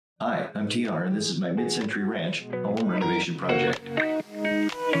Hi, I'm TR, and this is my mid-century ranch home renovation project.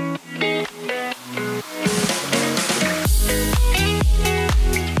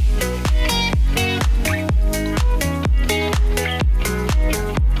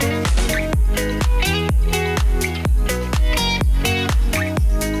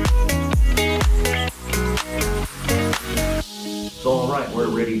 So alright, we're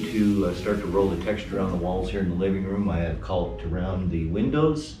ready to start to roll the texture on the walls here in the living room. I have caulked around the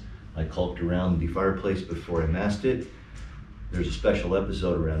windows. I caulked around the fireplace before I masked it. There's a special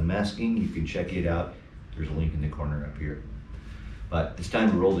episode around masking. You can check it out. There's a link in the corner up here. But it's time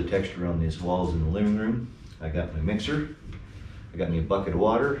to roll the texture on these walls in the living room. I got my mixer. I got me a bucket of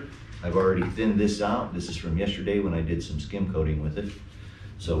water. I've already thinned this out. This is from yesterday when I did some skim coating with it.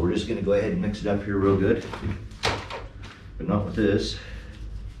 So we're just gonna go ahead and mix it up here real good. But not with this.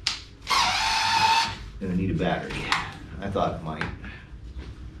 Gonna need a battery. I thought it might.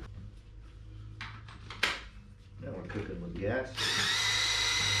 Now we're cooking with gas.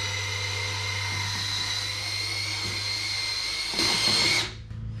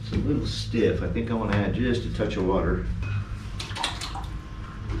 It's a little stiff. I think I want to add just a touch of water.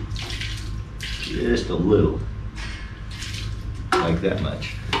 Just a little. Like that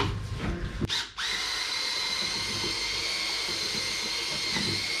much.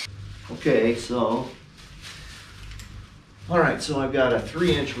 Okay, so, all right, so I've got a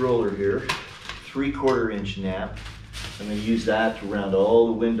 3-inch roller here, 3/4 inch nap. I'm going to use that to round all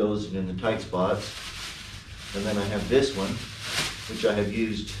the windows and in the tight spots. And then I have this one, which I have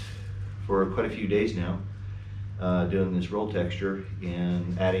used for quite a few days now, doing this roll texture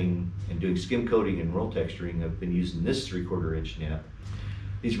and adding and doing skim coating and roll texturing. I've been using this 3/4 inch nap.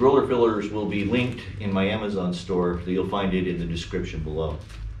 These roller fillers will be linked in my Amazon store, so you'll find it in the description below.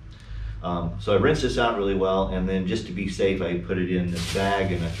 So I rinse this out really well, and then just to be safe, I put it in this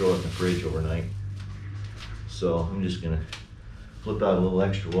bag and I throw it in the fridge overnight. So I'm just gonna flip out a little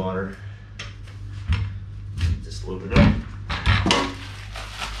extra water. Just load it up.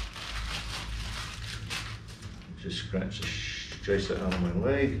 Just stretch that out of my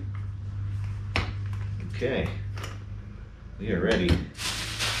leg. Okay, we are ready.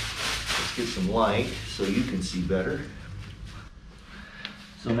 Let's get some light so you can see better.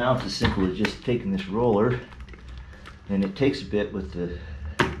 So now it's as simple as just taking this roller, and it takes a bit with the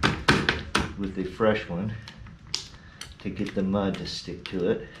fresh one to get the mud to stick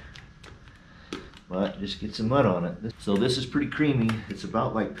to it, but just get some mud on it. So this is pretty creamy. It's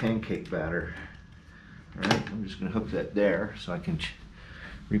about like pancake batter. All right, I'm just gonna hook that there so I can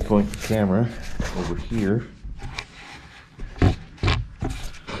repoint the camera over here.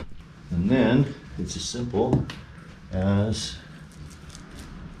 And then it's as simple as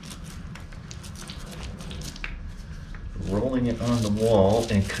rolling it on the wall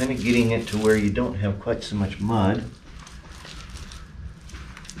and kind of getting it to where you don't have quite so much mud,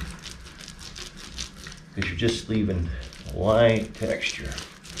 because you're just leaving light texture.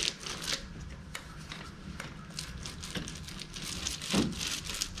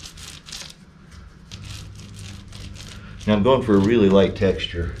 Now I'm going for a really light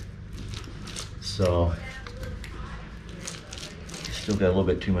texture, so still got a little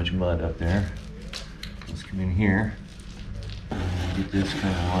bit too much mud up there. Let's come in here. Get this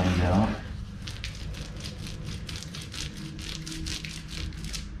kind of lined out.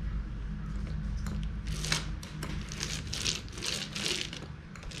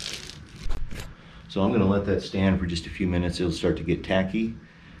 So I'm going to let that stand for just a few minutes. It'll start to get tacky,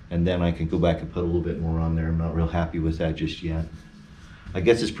 and then I can go back and put a little bit more on there. I'm not real happy with that just yet. I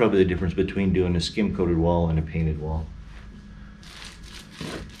guess it's probably the difference between doing a skim coated wall and a painted wall.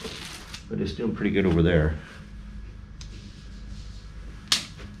 But it's doing pretty good over there.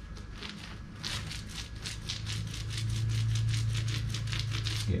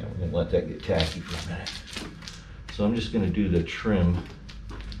 Yeah, we're gonna let that get tacky for a minute. So I'm just gonna do the trim,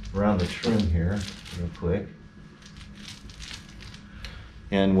 around the trim here, real quick.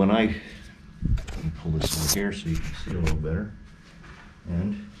 And when let me pull this in here so you can see a little better.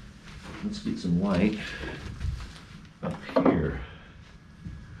 And let's get some light up here.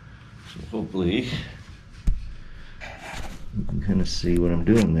 So hopefully you can kind of see what I'm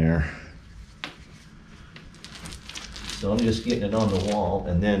doing there. So I'm just getting it on the wall,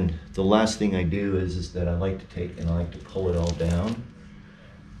 and then the last thing I do is that I like to take and I like to pull it all down.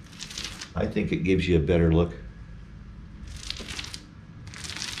 I think it gives you a better look.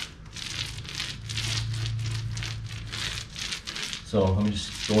 So I'm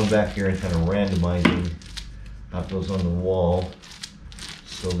just going back here and kind of randomizing how it goes on the wall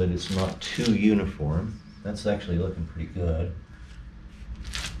so that it's not too uniform. That's actually looking pretty good.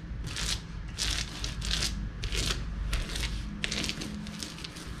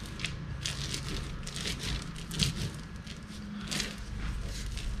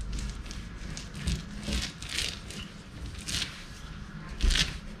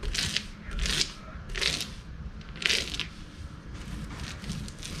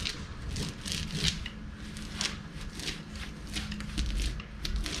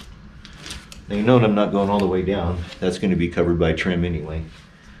 Now you note I'm not going all the way down. That's going to be covered by trim anyway.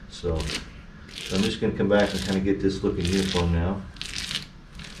 So I'm just going to come back and kind of get this looking uniform now. I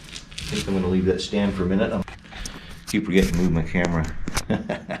think I'm going to leave that stand for a minute. I keep forgetting to move my camera.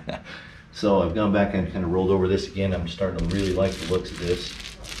 So I've gone back and kind of rolled over this again. I'm starting to really like the looks of this.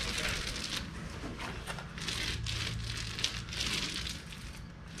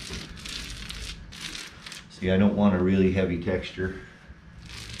 See, I don't want a really heavy texture.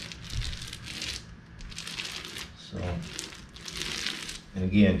 So, and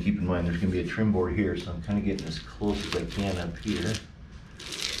again, keep in mind there's going to be a trim board here, so I'm kind of getting as close as I can up here.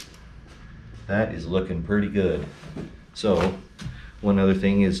 That is looking pretty good. So, one other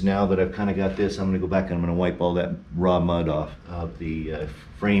thing is, now that I've kind of got this, I'm going to go back and I'm going to wipe all that raw mud off of the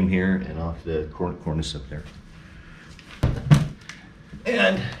frame here and off the cornice up there.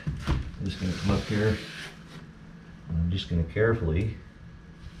 And I'm just going to come up here and I'm just going to carefully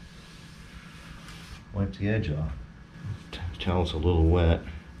wipe the edge off. The towel's a little wet.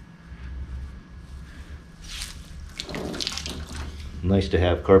 Nice to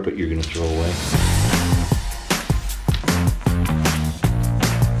have carpet you're going to throw away.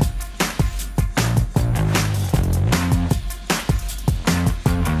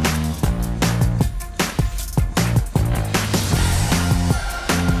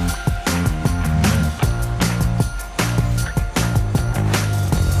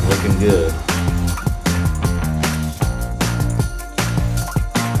 Looking good.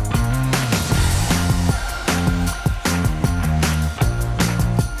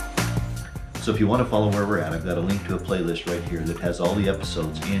 So if you want to follow where we're at, I've got a link to a playlist right here that has all the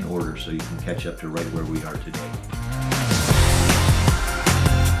episodes in order so you can catch up to right where we are today.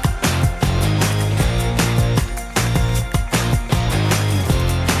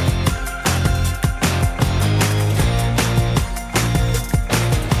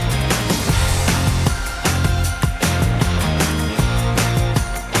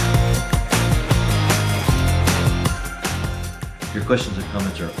 Your questions and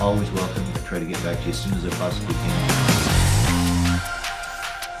comments are always welcome. I try to get back to you as soon as I possibly can.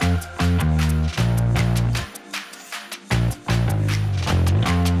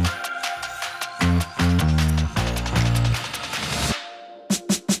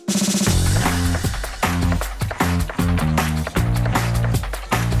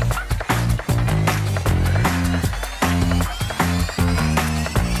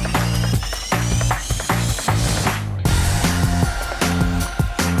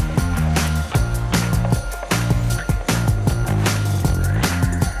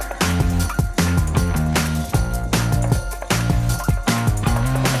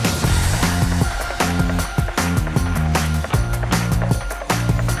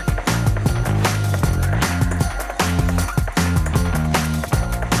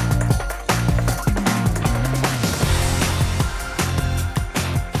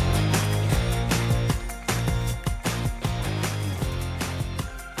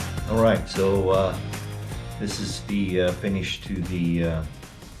 All right, so this is the finish to the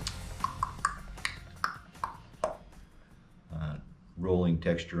rolling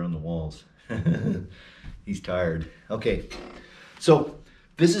texture on the walls. He's tired. Okay, so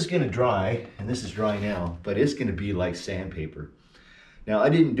this is going to dry, and this is dry now, but it's going to be like sandpaper. Now, I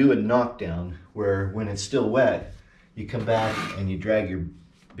didn't do a knockdown where when it's still wet, you come back and you drag your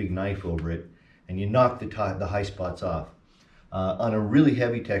big knife over it and you knock the high spots off. On a really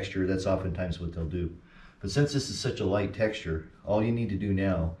heavy texture, that's oftentimes what they'll do. But since this is such a light texture, all you need to do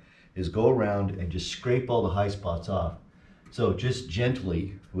now is go around and just scrape all the high spots off. So just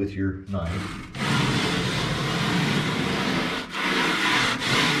gently with your knife.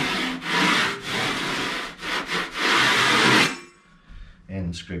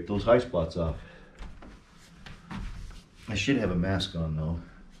 And scrape those high spots off. I should have a mask on though.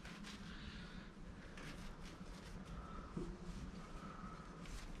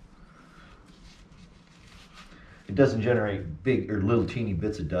 It doesn't generate big or little teeny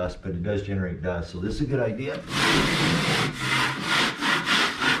bits of dust, but it does generate dust. So this is a good idea.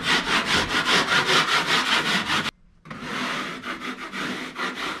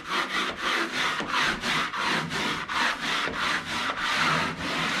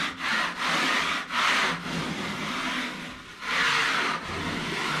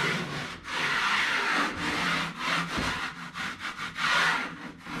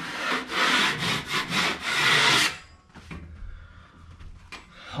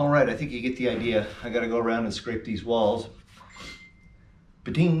 All right, I think you get the idea. I gotta go around and scrape these walls.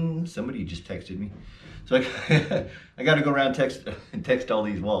 Ba-ding, somebody just texted me. So I gotta go around and text all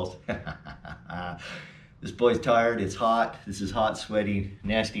these walls. This boy's tired, it's hot. This is hot, sweaty,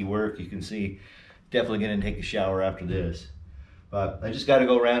 nasty work. You can see, definitely gonna take a shower after this. But I just gotta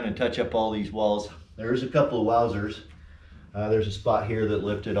go around and touch up all these walls. There's a couple of wowzers. There's a spot here that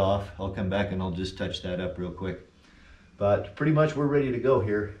lifted off. I'll come back and I'll just touch that up real quick. But pretty much we're ready to go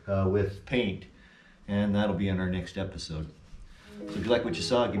here with paint, and that'll be in our next episode. So if you like what you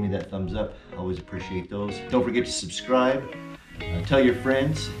saw, give me that thumbs up. I always appreciate those. Don't forget to subscribe. Tell your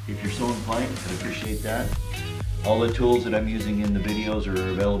friends if you're so inclined. I'd appreciate that. All the tools that I'm using in the videos are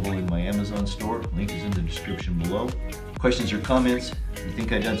available in my Amazon store. Link is in the description below. Questions or comments? If you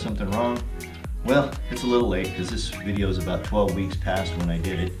think I've done something wrong? Well, it's a little late because this video is about 12 weeks past when I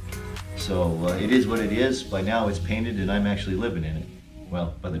did it. So it is what it is. By now it's painted and I'm actually living in it.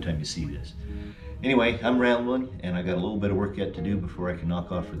 Well, by the time you see this. Anyway, I'm rambling and I got a little bit of work yet to do before I can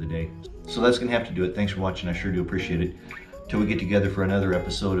knock off for the day. So that's gonna have to do it. Thanks for watching. I sure do appreciate it. Till we get together for another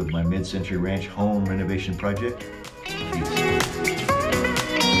episode of my mid-century ranch home renovation project. Peace.